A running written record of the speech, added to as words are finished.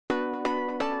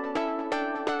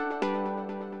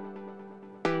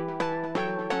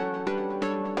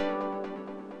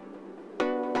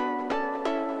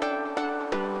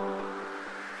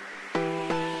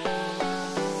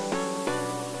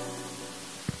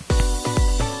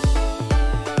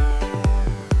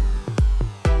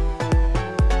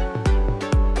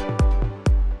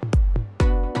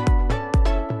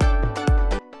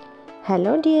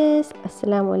Hello dears,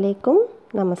 അസ്സലാമു അലൈക്കും,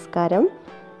 നമസ്കാരം.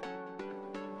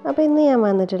 അപ്പോൾ ഇന്ന് ഞാൻ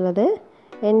വന്നിട്ടുള്ളത്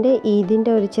എൻ്റെ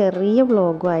ഈദിൻ്റെ ഒരു ചെറിയ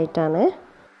വ്ളോഗുമായിട്ടാണ്.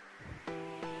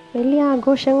 വലിയ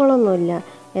ആഘോഷങ്ങളൊന്നുമില്ല,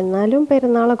 എന്നാലും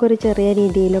പെരുന്നാളൊക്കെ ഒരു ചെറിയ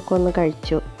രീതിയിലൊക്കെ ഒന്ന്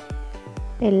കഴിച്ചു.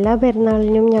 എല്ലാ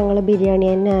പെരുന്നാളിനും ഞങ്ങൾ ബിരിയാണി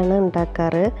തന്നെയാണ്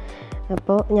ഉണ്ടാക്കാറ്.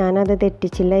 അപ്പോൾ ഞാനത്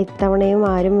തെറ്റിച്ചില്ല. ഇത്തവണയും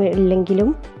ആരും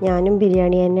ഇല്ലെങ്കിലും ഞാനും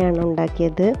ബിരിയാണി തന്നെയാണ്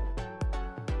ഉണ്ടാക്കിയത്.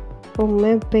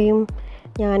 ഉമ്മയും ഉപ്പയും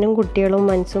ഞാനും കുട്ടികളും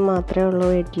മനസ്സും മാത്രമേ ഉള്ളൂ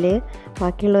വീട്ടിൽ.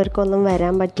 ബാക്കിയുള്ളവർക്കൊന്നും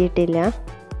വരാൻ പറ്റിയിട്ടില്ല.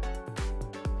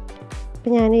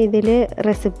 അപ്പം ഞാൻ ഇതിൽ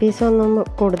റെസിപ്പീസൊന്നും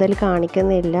കൂടുതൽ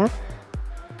കാണിക്കുന്നില്ല.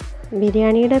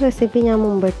 ബിരിയാണിയുടെ റെസിപ്പി ഞാൻ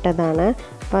മുമ്പ് ഇട്ടതാണ്,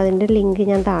 അപ്പോൾ അതിൻ്റെ ലിങ്ക്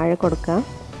ഞാൻ താഴെ കൊടുക്കാം.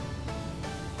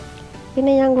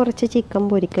 പിന്നെ ഞാൻ കുറച്ച് ചിക്കൻ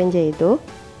പൊരിക്കുകയും ചെയ്തു.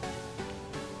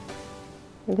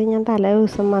 ഇത് ഞാൻ തലേ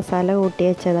ദിവസം മസാല കൂട്ടി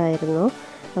വെച്ചതായിരുന്നു,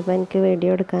 അപ്പോൾ എനിക്ക്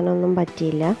വീഡിയോ എടുക്കാനൊന്നും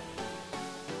പറ്റിയില്ല.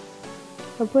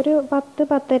 അപ്പോൾ ഒരു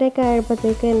 10-10:30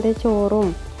 ആയപ്പോഴത്തേക്ക് എൻ്റെ ചോറും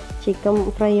ചിക്കൻ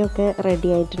ഫ്രൈയും ഒക്കെ റെഡി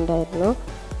ആയിട്ടുണ്ടായിരുന്നു.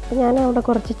 അപ്പോൾ ഞാൻ അവിടെ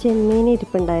കുറച്ച് ചെമ്മീൻ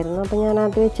ഇരിപ്പുണ്ടായിരുന്നു. അപ്പോൾ ഞാൻ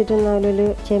അത് വെച്ചിട്ട് എന്നാലൊരു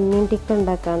ചെമ്മീൻ ടിക്ക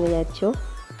ഉണ്ടാക്കാമെന്ന് വിചാരിച്ചു.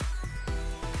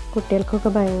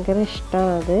 കുട്ടികൾക്കൊക്കെ ഭയങ്കര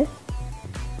ഇഷ്ടമാണത്.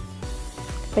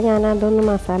 അപ്പോൾ ഞാനതൊന്ന്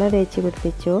മസാല തേച്ച്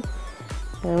പിടിപ്പിച്ചു.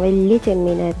 വലിയ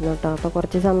ചെമ്മീനായിരുന്നു കേട്ടോ, അപ്പോൾ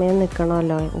കുറച്ച് സമയം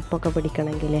നിൽക്കണമല്ലോ ഉപ്പൊക്കെ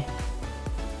പിടിക്കണമെങ്കിൽ.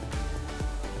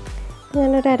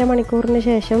 ഞാനൊരു അരമണിക്കൂറിന്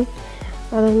ശേഷം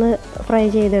അതൊന്ന് ഫ്രൈ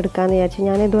ചെയ്തെടുക്കാമെന്ന് വിചാരിച്ചു.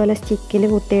 ഞാനിതുപോലെ സ്റ്റിക്കിൽ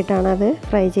കുത്തിയിട്ടാണ് അത്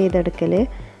ഫ്രൈ ചെയ്തെടുക്കൽ.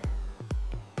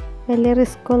 വലിയ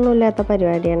റിസ്ക്കൊന്നും ഇല്ലാത്ത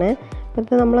പരിപാടിയാണ്. അപ്പോൾ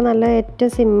ഇത് നമ്മൾ നല്ല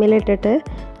ഏറ്റവും സിമ്മിലിട്ടിട്ട്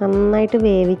നന്നായിട്ട്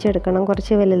വേവിച്ചെടുക്കണം.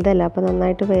 കുറച്ച് വലുതല്ല, അപ്പോൾ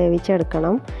നന്നായിട്ട്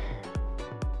വേവിച്ചെടുക്കണം.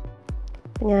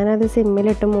 ഞാനത്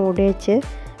സിമ്മിലിട്ട് മൂടി വെച്ച്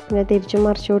പിന്നെ തിരിച്ചു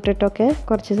മറിച്ചു വിട്ടിട്ടൊക്കെ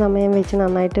കുറച്ച് സമയം വെച്ച്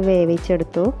നന്നായിട്ട്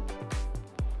വേവിച്ചെടുത്തു.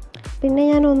 പിന്നെ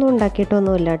ഞാനൊന്നും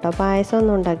ഉണ്ടാക്കിയിട്ടൊന്നുമില്ല കേട്ടോ,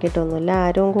 പായസമൊന്നും ഉണ്ടാക്കിയിട്ടൊന്നുമില്ല.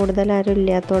 ആരും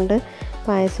ഇല്ലാത്തതുകൊണ്ട്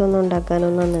പായസമൊന്നും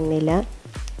ഉണ്ടാക്കാനൊന്നും നിന്നില്ല.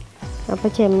 അപ്പോൾ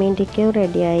ചെമ്മീൻ ടിക്കയും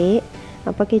റെഡിയായി.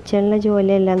 അപ്പോൾ കിച്ചണിലെ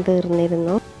ജോലിയെല്ലാം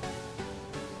തീർന്നിരുന്നു.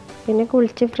 പിന്നെ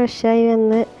കുളിച്ച് ഫ്രഷായി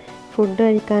വന്ന് ഫുഡ്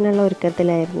കഴിക്കാനുള്ള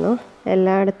ഒരുക്കത്തിലായിരുന്നു.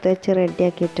 എല്ലാം എടുത്ത് വെച്ച്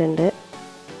റെഡിയാക്കിയിട്ടുണ്ട്.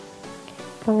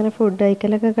 അപ്പോൾ അങ്ങനെ ഫുഡ്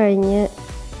കഴിക്കലൊക്കെ കഴിഞ്ഞ്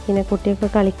പിന്നെ കുട്ടിയൊക്കെ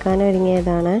കളിക്കാൻ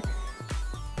ഒരുങ്ങിയതാണ്.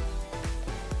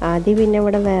 ആദ്യം പിന്നെ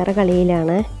ഇവിടെ വേറെ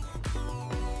കളിയിലാണ്.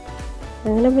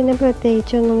 അങ്ങനെ പിന്നെ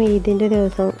പ്രത്യേകിച്ചൊന്നും ഈദിൻ്റെ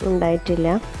ദിവസം ഉണ്ടായിട്ടില്ല.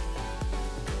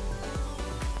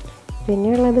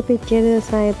 പിന്നെയുള്ളത് പിറ്റേ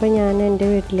ദിവസമായപ്പോൾ ഞാൻ എൻ്റെ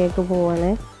വീട്ടിലേക്ക് പോവാണ്.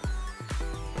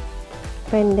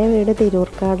 അപ്പോൾ എൻ്റെ വീട്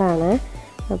തിരൂർക്കാടാണ്.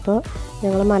 അപ്പോൾ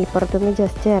ഞങ്ങൾ മലപ്പുറത്ത് നിന്ന്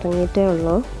ജസ്റ്റ് ഇറങ്ങിയിട്ടേ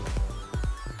ഉള്ളൂ.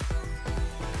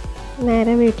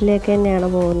 നേരെ വീട്ടിലേക്ക് തന്നെയാണ്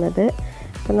പോകുന്നത്.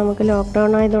 അപ്പോൾ നമുക്ക്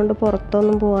ലോക്ക്ഡൗൺ ആയതുകൊണ്ട്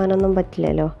പുറത്തൊന്നും പോകാനൊന്നും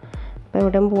പറ്റില്ലല്ലോ. അപ്പോൾ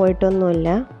എവിടെയും പോയിട്ടൊന്നുമില്ല.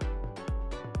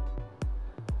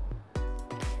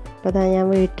 അപ്പോൾ അതാ ഞാൻ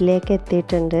വീട്ടിലേക്ക്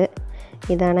എത്തിയിട്ടുണ്ട്.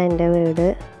 ഇതാണ് എൻ്റെ വീട്.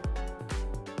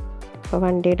 അപ്പോൾ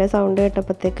വണ്ടിയുടെ സൗണ്ട്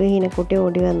കേട്ടപ്പോഴത്തേക്ക് ഹീനക്കുട്ടി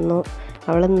ഓടി വന്നു.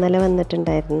 അവൾ ഇന്നലെ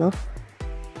വന്നിട്ടുണ്ടായിരുന്നു.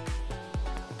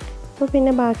 അപ്പോൾ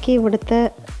പിന്നെ ബാക്കി ഇവിടുത്തെ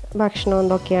ഭക്ഷണം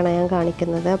എന്തൊക്കെയാണ് ഞാൻ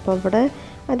കാണിക്കുന്നത്. അപ്പോൾ ഇവിടെ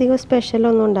അധികം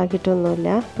സ്പെഷ്യലൊന്നും ഉണ്ടാക്കിയിട്ടൊന്നുമില്ല.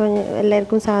 അപ്പോൾ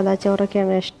എല്ലാവർക്കും സാദാ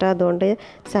ചോറൊക്കെയാണ് ഇഷ്ടം. അതുകൊണ്ട്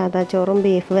സാദാ ചോറും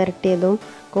ബീഫ് വരട്ടിയതും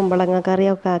കുമ്പളങ്ങ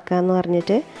കറിയൊക്കെ ആക്കാമെന്ന്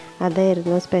പറഞ്ഞിട്ട്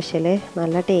അതായിരുന്നു സ്പെഷ്യൽ.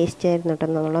 നല്ല ടേസ്റ്റ് ആയിരുന്നു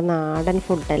കേട്ടോ, നമ്മളെ നാടൻ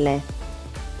ഫുഡല്ലേ.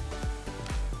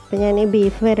 അപ്പോൾ ഞാൻ ഈ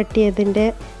ബീഫ് വരട്ടിയതിൻ്റെ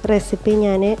റെസിപ്പി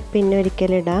ഞാൻ പിന്നെ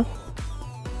ഒരിക്കലിടാം.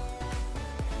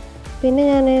 പിന്നെ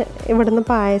ഞാൻ ഇവിടുന്ന്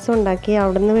പായസം ഉണ്ടാക്കി.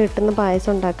 അവിടുന്ന് വീട്ടിൽ നിന്ന്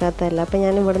പായസം ഉണ്ടാക്കാത്തതല്ല. അപ്പോൾ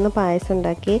ഞാൻ ഇവിടുന്ന് പായസം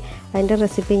ഉണ്ടാക്കി. അതിൻ്റെ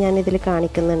റെസിപ്പി ഞാൻ ഇതിൽ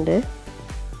കാണിക്കുന്നുണ്ട്.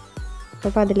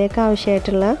 അപ്പോൾ അതിലേക്ക്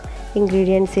ആവശ്യമായിട്ടുള്ള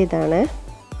ഇൻഗ്രീഡിയൻസ് ഇതാണ്: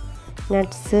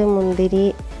 നട്ട്സ്, മുന്തിരി,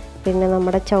 പിന്നെ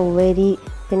നമ്മുടെ ചവ്വരി,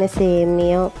 പിന്നെ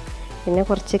സേമിയോ, പിന്നെ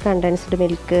കുറച്ച് കണ്ടൻസ്ഡ്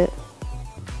മിൽക്ക്.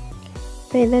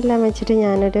 അപ്പോൾ ഇതെല്ലാം വെച്ചിട്ട്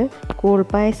ഞാനൊരു കൂൾ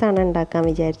പായസമാണ് ഉണ്ടാക്കാൻ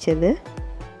വിചാരിച്ചത്.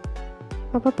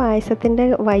 അപ്പോൾ പായസത്തിൻ്റെ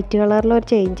വൈറ്റ് കളറിലൊരു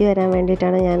ചേഞ്ച് വരാൻ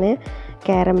വേണ്ടിയിട്ടാണ് ഞാൻ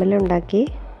കാരമൽ ഉണ്ടാക്കി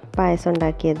പായസം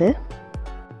ഉണ്ടാക്കിയത്.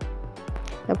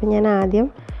 അപ്പോൾ ഞാൻ ആദ്യം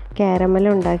കാരമൽ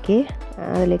ഉണ്ടാക്കി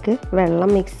അതിലേക്ക് വെള്ളം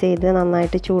മിക്സ് ചെയ്ത്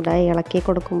നന്നായിട്ട് ചൂടായി ഇളക്കി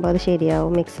കൊടുക്കുമ്പോൾ അത്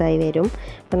ശരിയാവും, മിക്സായി വരും.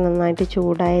 അപ്പം നന്നായിട്ട്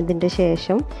ചൂടായതിൻ്റെ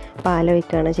ശേഷം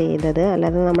പാലൊഴിക്കുകയാണ് ചെയ്തത്.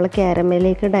 അല്ലാതെ നമ്മൾ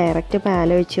കാരമലിലേക്ക് ഡയറക്റ്റ്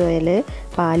പാലൊഴിച്ച് പോയാൽ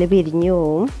പാല് പിരിഞ്ഞു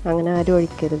പോവും. അങ്ങനെ ആരും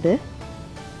ഒഴിക്കരുത്.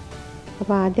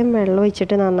 അപ്പോൾ ആദ്യം വെള്ളം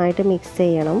ഒഴിച്ചിട്ട് നന്നായിട്ട് മിക്സ്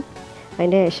ചെയ്യണം.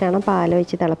 അതിൻ്റെ ശേഷമാണ്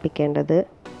പാലൊഴിച്ച് തിളപ്പിക്കേണ്ടത്.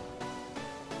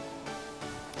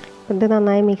 ഇത്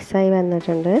നന്നായി മിക്സായി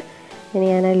വന്നിട്ടുണ്ട്. ഇനി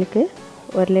ഞാൻ അതിലേക്ക്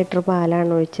 1 ലിറ്റർ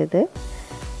പാലാണ് ഒഴിച്ചത്.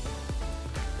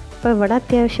 അപ്പോൾ ഇവിടെ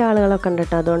അത്യാവശ്യം ആളുകളൊക്കെ ഉണ്ട്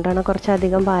കേട്ടോ, അതുകൊണ്ടാണ്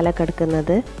കുറച്ചധികം പാലൊക്കെ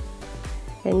എടുക്കുന്നത്.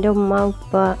 എൻ്റെ ഉമ്മ,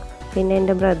 ഉപ്പ, പിന്നെ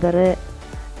എൻ്റെ ബ്രദറ്,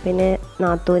 പിന്നെ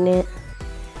നാത്തൂന്,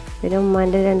 പിന്നെ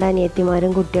ഉമ്മാൻ്റെ 2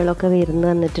 അനിയത്തിമാരും കുട്ടികളൊക്കെ വിരുന്ന്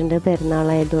വന്നിട്ടുണ്ട്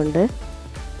പെരുന്നാളായതുകൊണ്ട്.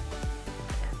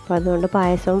 അപ്പോൾ അതുകൊണ്ട്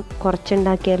പായസം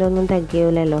കുറച്ചുണ്ടാക്കിയാലൊന്നും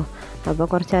തികയില്ലല്ലോ. അപ്പോൾ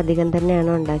കുറച്ചധികം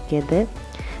തന്നെയാണ് ഉണ്ടാക്കിയത്.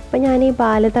 അപ്പോൾ ഞാൻ ഈ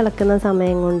പാല് തിളക്കുന്ന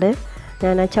സമയം കൊണ്ട്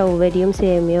ഞാൻ ആ ചൗവരിയും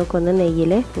സേമിയയും ഒക്കെ ഒന്ന്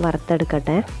നെയ്യിൽ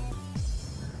വറുത്തെടുക്കട്ടെ.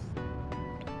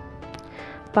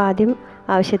 അപ്പോൾ ആദ്യം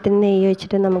ആവശ്യത്തിന് നെയ്യ്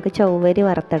ഒഴിച്ചിട്ട് നമുക്ക് ചൗവരി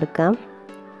വറുത്തെടുക്കാം.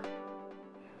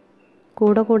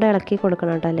 കൂടെ കൂടെ ഇളക്കി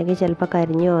കൊടുക്കണം കേട്ടോ, അല്ലെങ്കിൽ ചിലപ്പോൾ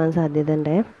കരിഞ്ഞു പോകാൻ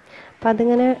സാധ്യതയുണ്ട്. അപ്പോൾ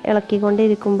അതിങ്ങനെ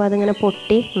ഇളക്കിക്കൊണ്ടിരിക്കുമ്പോൾ അതിങ്ങനെ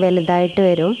പൊട്ടി വലുതായിട്ട്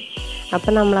വരും.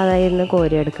 അപ്പോൾ നമ്മളതായി നിന്ന്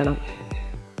കോരിയെടുക്കണം.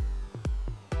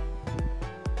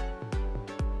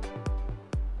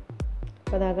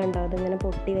 അപ്പോൾ അതാ കണ്ടോ, അതിങ്ങനെ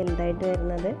പൊട്ടി വലുതായിട്ട്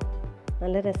വരുന്നത്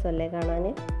നല്ല രസമല്ലേ കാണാൻ.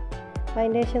 അപ്പോൾ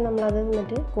അതിൻ്റെ ശേഷം നമ്മളത്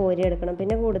എന്നിട്ട് കോരിയെടുക്കണം.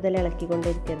 പിന്നെ കൂടുതൽ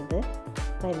ഇളക്കിക്കൊണ്ടിരിക്കരുത്,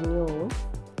 കരിഞ്ഞു പോകും.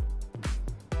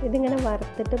 ഇതിങ്ങനെ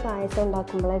വറുത്തിട്ട് പായസം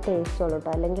ഉണ്ടാക്കുമ്പോഴേ ടേസ്റ്റ് ഉള്ളൂ കേട്ടോ,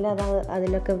 അല്ലെങ്കിൽ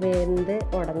അതിലൊക്കെ വെന്ത്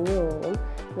ഉടഞ്ഞു പോകും,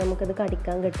 നമുക്കത്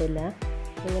കടിക്കാൻ കിട്ടില്ല.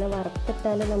 ഇങ്ങനെ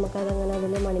വറുത്തിട്ടാൽ നമുക്കതങ്ങനെ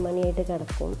അതിൽ മണിമണിയായിട്ട്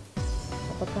കിടക്കും.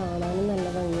 അപ്പോൾ കാണാനും നല്ല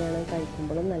ഭംഗിയാണ്,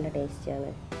 കഴിക്കുമ്പോഴും നല്ല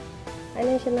ടേസ്റ്റിയാണ്.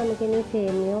 അതിനുശേഷം നമുക്കിനി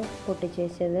സേമിയ പൊട്ടിച്ച്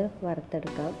വെച്ചത്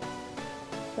വറുത്തെടുക്കാം.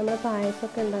 നമ്മൾ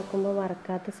പായസമൊക്കെ ഉണ്ടാക്കുമ്പോൾ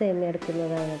വറക്കാത്ത സേമിയ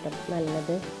എടുക്കുന്നതാണ് കേട്ടോ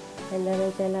നല്ലത്. എന്താണെന്ന്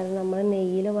വെച്ചാൽ അത് നമ്മൾ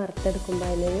നെയ്യിൽ വറുത്തെടുക്കുമ്പോൾ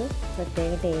അതിനൊരു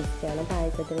പ്രത്യേക ടേസ്റ്റാണ്,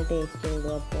 പായസത്തിന് ടേസ്റ്റ്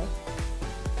കൂടും.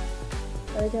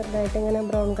 അപ്പോൾ അത് ചെറുതായിട്ട് ഇങ്ങനെ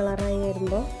ബ്രൗൺ കളറായി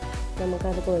വരുമ്പോൾ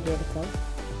നമുക്കത് കോരിയെടുക്കാം.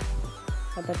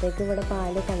 അപ്പോഴത്തേക്ക് ഇവിടെ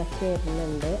പാല് തിളച്ച്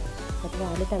വരുന്നുണ്ട്. അപ്പോൾ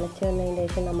പാല് തിളച്ച് വന്നതിന്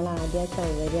ശേഷം നമ്മൾ ആദ്യം ആ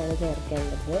ചൗവരിയാണ്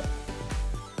ചേർക്കേണ്ടത്.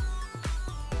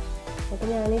 അപ്പോൾ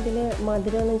ഞാനിതിൽ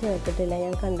മധുരമൊന്നും ചേർത്തിട്ടില്ല,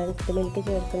 ഞാൻ കണ്ടൻസ്ഡ് മിൽക്ക്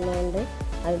ചേർക്കുന്നതുകൊണ്ട്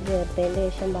അത് ചേർത്തതിന്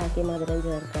ശേഷം ബാക്കി മധുരം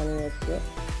ചേർക്കാമെന്ന് വിചാരിച്ചു.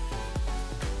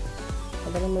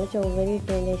 അപ്പോൾ നമ്മൾ ചൗവരി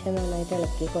ഇട്ടതിന് ശേഷം നന്നായിട്ട്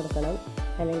ഇളക്കി കൊടുക്കണം,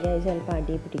 അല്ലെങ്കിൽ അത് ചിലപ്പോൾ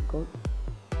അടി പിടിക്കും.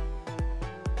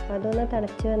 അതൊന്ന്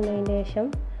തിളച്ച് വന്നതിന് ശേഷം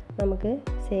നമുക്ക്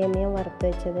സേമിയ വറുത്ത്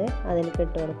വെച്ചത് അതിലേക്ക്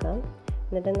ഇട്ട് കൊടുക്കാം.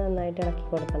 എന്നിട്ട് നന്നായിട്ട് ഇളക്കി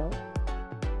കൊടുക്കണം.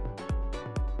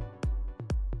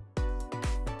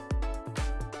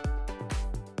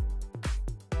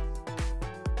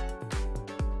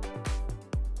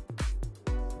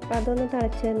 അപ്പോൾ അതൊന്ന്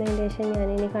തിളച്ച് വന്നതിന് ശേഷം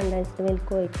ഞാനിനി കണ്ടൻസ്ഡ്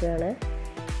മിൽക്ക് ഒഴിക്കുകയാണ്.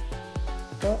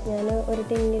 അപ്പോൾ ഞാൻ ഒരു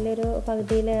ടിന്നിലൊരു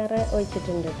പകുതിയിലേറെ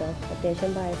ഒഴിച്ചിട്ടുണ്ട് കേട്ടോ,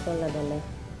 അത്യാവശ്യം പായസം ഉള്ളതല്ലേ.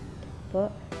 അപ്പോൾ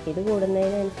ഇത്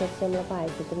കൂടുന്നതിനനുസരിച്ച് നമ്മൾ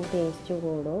പായസത്തിന് ടേസ്റ്റ്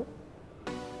കൂടും.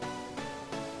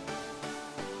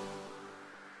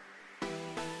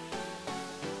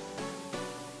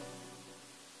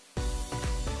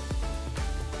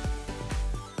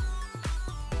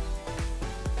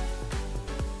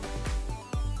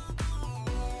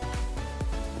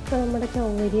 അപ്പോൾ നമ്മുടെ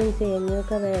ചൗവരിയും സേമിയയും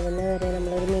ഒക്കെ വേവുന്ന വരെ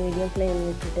നമ്മളൊരു മീഡിയം ഫ്ലെയിമിൽ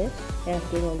വെച്ചിട്ട്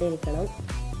ഇളക്കിക്കൊണ്ടിരിക്കണം.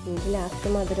 എന്നിട്ട് ലാസ്റ്റ്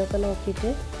മധുരമൊക്കെ നോക്കിയിട്ട്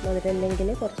മധുരമില്ലെങ്കിൽ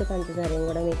കുറച്ച് പഞ്ചസാരയും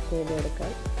കൂടെ മിക്സ് ചെയ്ത്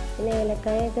കൊടുക്കാം. പിന്നെ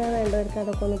ഏലക്കായൊക്കെ വേണ്ടവർക്ക്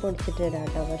അതൊക്കെ ഒന്ന് പൊടിച്ചിട്ട് ഇടാം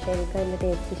കേട്ടോ, പക്ഷേ എനിക്ക് അതിൻ്റെ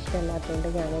ടേസ്റ്റ് ഇഷ്ടമല്ലാത്തതുകൊണ്ട്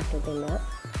ഞാൻ ഇട്ടിട്ടില്ല.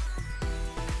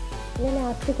 പിന്നെ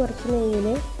ലാസ്റ്റ് കുറച്ച് നെയ്യിൽ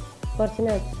കുറച്ച്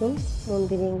നട്ട്സും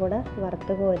മുന്തിരിയും കൂടെ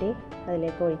വറുത്ത് കോരി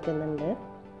അതിലേക്ക് ഒഴിക്കുന്നുണ്ട്.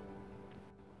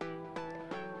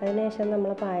 അതിനുശേഷം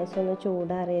നമ്മൾ പായസം ഒന്ന്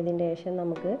ചൂടാറിയതിന് ശേഷം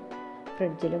നമുക്ക്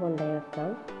ഫ്രിഡ്ജിൽ കൊണ്ടുപോയി വെക്കാം.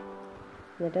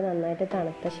 എന്നിട്ട് നന്നായിട്ട്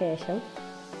തണുത്ത ശേഷം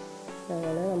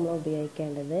നമ്മൾ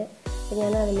ഉപയോഗിക്കേണ്ടത്. അപ്പോൾ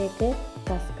ഞാൻ അതിലേക്ക്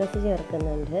കസ്കസ്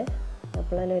ചേർക്കുന്നുണ്ട്.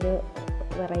 അപ്പോഴൊരു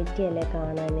വെറൈറ്റി അല്ലേ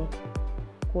കാണാൻ.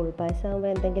 കൂൾപ്പായസം ആകുമ്പോൾ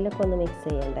എന്തെങ്കിലുമൊക്കെ ഒന്ന് മിക്സ്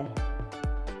ചെയ്യണ്ടേ.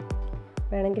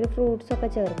 വേണമെങ്കിൽ ഫ്രൂട്ട്സൊക്കെ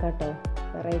ചേർക്കാം കേട്ടോ,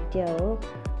 വെറൈറ്റി ആവും.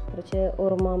 കുറച്ച്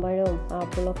ഉറുമാമ്പഴവും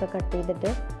ആപ്പിളൊക്കെ കട്ട്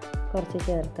ചെയ്തിട്ട് കുറച്ച്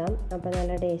ചേർക്കാം, അപ്പോൾ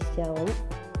നല്ല ടേസ്റ്റ് ആവും.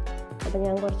 അപ്പോൾ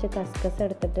ഞാൻ കുറച്ച് കസ്കസ്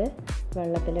എടുത്തിട്ട്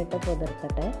വെള്ളത്തിലിട്ട്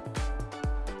കുതിർത്തട്ടെ.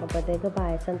 അപ്പോഴത്തേക്ക്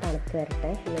പായസം തണുത്ത്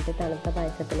വരട്ടെ. എന്നിട്ട് തണുത്ത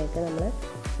പായസത്തിലേക്ക് നമ്മൾ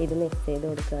ഇത് മിക്സ് ചെയ്ത്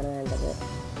കൊടുക്കുകയാണ് വേണ്ടത്.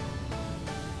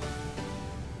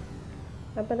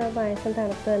 അപ്പോൾ ആ പായസം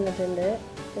തണുത്ത് വന്നിട്ടുണ്ട്.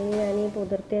 ഇനി ഞാൻ ഈ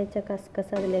കുതിർത്തി വെച്ച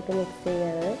കസ്കസ് അതിലേക്ക് മിക്സ്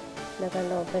ചെയ്യാണ്. ഇതൊക്കെ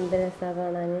കണ്ടോ, അപ്പോൾ എന്ത് രസമാണ്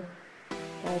കാണാൻ.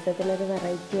 പായസത്തിനൊരു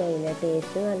വെറൈറ്റി ആയില്ല,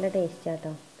 ടേസ്റ്റ് നല്ല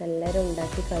ടേസ്റ്റാട്ടോ. എല്ലാവരും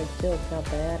ഉണ്ടാക്കി കഴിച്ച് നോക്കുക,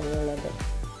 അപ്പോഴേ അറിയുള്ളത്.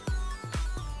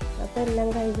 അപ്പോൾ എല്ലാം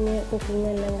കഴിഞ്ഞ് കുക്കിംഗ്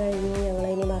എല്ലാം കഴിഞ്ഞ്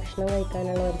ഞങ്ങളിനി ഭക്ഷണം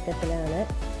കഴിക്കാനുള്ള ഒരുക്കത്തിലാണ്.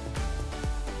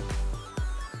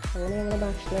 അങ്ങനെ ഞങ്ങൾ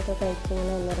ഭക്ഷണമൊക്കെ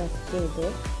കഴിച്ചിങ്ങനെ ഒന്ന് റെസ്റ്റ് ചെയ്തു.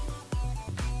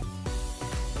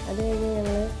 അത് കഴിഞ്ഞ്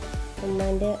ഞങ്ങൾ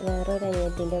ഉമ്മാൻ്റെ വേറൊരു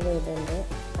അനിയത്തിൻ്റെ വീടുണ്ട്,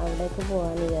 അവിടേക്ക്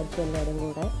പോകാമെന്ന് വിചാരിച്ചു എല്ലാവരും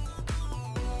കൂടെ.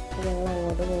 ഞങ്ങൾ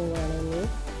അങ്ങോട്ട് പോവുകയാണ് ഇനി.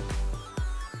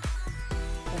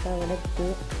 അപ്പോൾ അവിടെ എത്തി.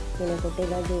 പിന്നെ കുട്ടി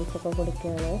ഇതാ ജ്യൂസൊക്കെ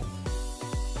കുടിക്കുകയാണ്.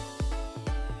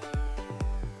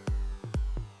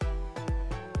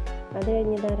 അത്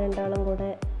കഴിഞ്ഞിട്ട് രണ്ടാളും കൂടെ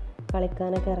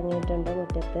കളിക്കാനൊക്കെ ഇറങ്ങിയിട്ടുണ്ട്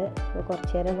മുറ്റത്ത്.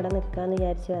 കുറച്ച് നേരം ഇവിടെ നിൽക്കാമെന്ന്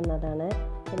വിചാരിച്ച് വന്നതാണ്.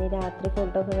 ഇനി രാത്രി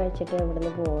ഫുഡൊക്കെ കഴിച്ചിട്ട്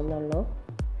ഇവിടുന്ന് പോകുന്നുള്ളൂ.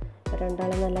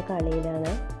 രണ്ടാളും നല്ല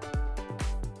കളിയിലാണ്.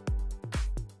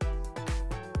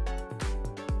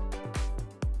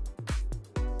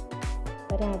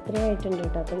 രാത്രി ആയിട്ടുണ്ട്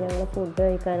കേട്ടോ. അപ്പോൾ ഞങ്ങൾ ഫുഡ്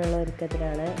കഴിക്കാനുള്ള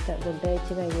ഒരുക്കത്തിലാണ്. ഫുഡ്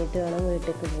കഴിച്ച് കഴിഞ്ഞിട്ട് വേണം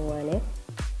വീട്ടിലേക്ക് പോകാൻ.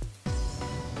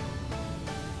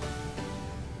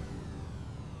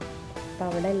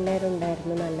 അപ്പോൾ അവിടെ എല്ലാവരും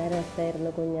ഉണ്ടായിരുന്നു. നല്ല രസമായിരുന്നു.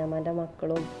 കുഞ്ഞാമ്മൻ്റെ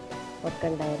മക്കളും ഒക്കെ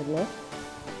ഉണ്ടായിരുന്നു.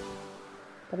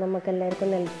 അപ്പോൾ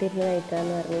നമുക്കെല്ലാവർക്കും നിലത്തിരുന്ന്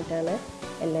കഴിക്കാമെന്ന് പറഞ്ഞിട്ടാണ്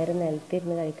എല്ലാവരും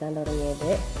നിലത്തിരുന്ന് കഴിക്കാൻ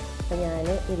തുടങ്ങിയത്. അപ്പോൾ ഞാൻ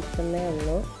ഇരിക്കുന്നേ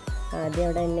ഉള്ളൂ. ആദ്യം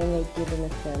അവിടെ എന്നെയും വെയിറ്റ് ചെയ്ത്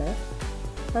നിൽക്കുകയാണ്.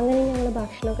 അങ്ങനെ ഞങ്ങൾ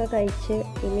ഭക്ഷണമൊക്കെ കഴിച്ച്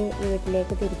ഇനി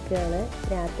വീട്ടിലേക്ക് തിരിക്കുകയാണ്.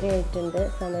 രാത്രി ആയിട്ടുണ്ട്.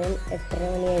 സമയം 8:30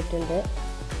 മണിയായിട്ടുണ്ട്.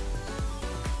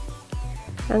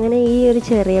 അങ്ങനെ ഈ ഒരു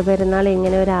ചെറിയ പെരുന്നാൾ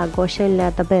ഇങ്ങനെ ഒരു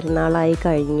ആഘോഷമില്ലാത്ത പെരുന്നാളായി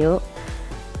കഴിഞ്ഞു.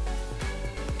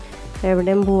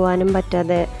 എവിടെയും പോകാനും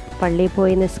പറ്റാതെ പള്ളിയിൽ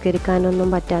പോയി നിസ്കരിക്കാനൊന്നും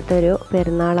പറ്റാത്തൊരു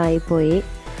പെരുന്നാളായിപ്പോയി.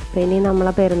 അപ്പോൾ ഇനി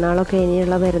നമ്മളെ പെരുന്നാളൊക്കെ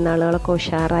ഇനിയുള്ള പെരുന്നാളുകളൊക്കെ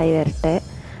ഉഷാറായി വരട്ടെ.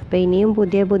 അപ്പോൾ ഇനിയും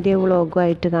പുതിയ പുതിയ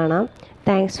വ്ളോഗുമായിട്ട് കാണാം.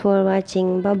 Thanks for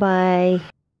watching. ബൈ.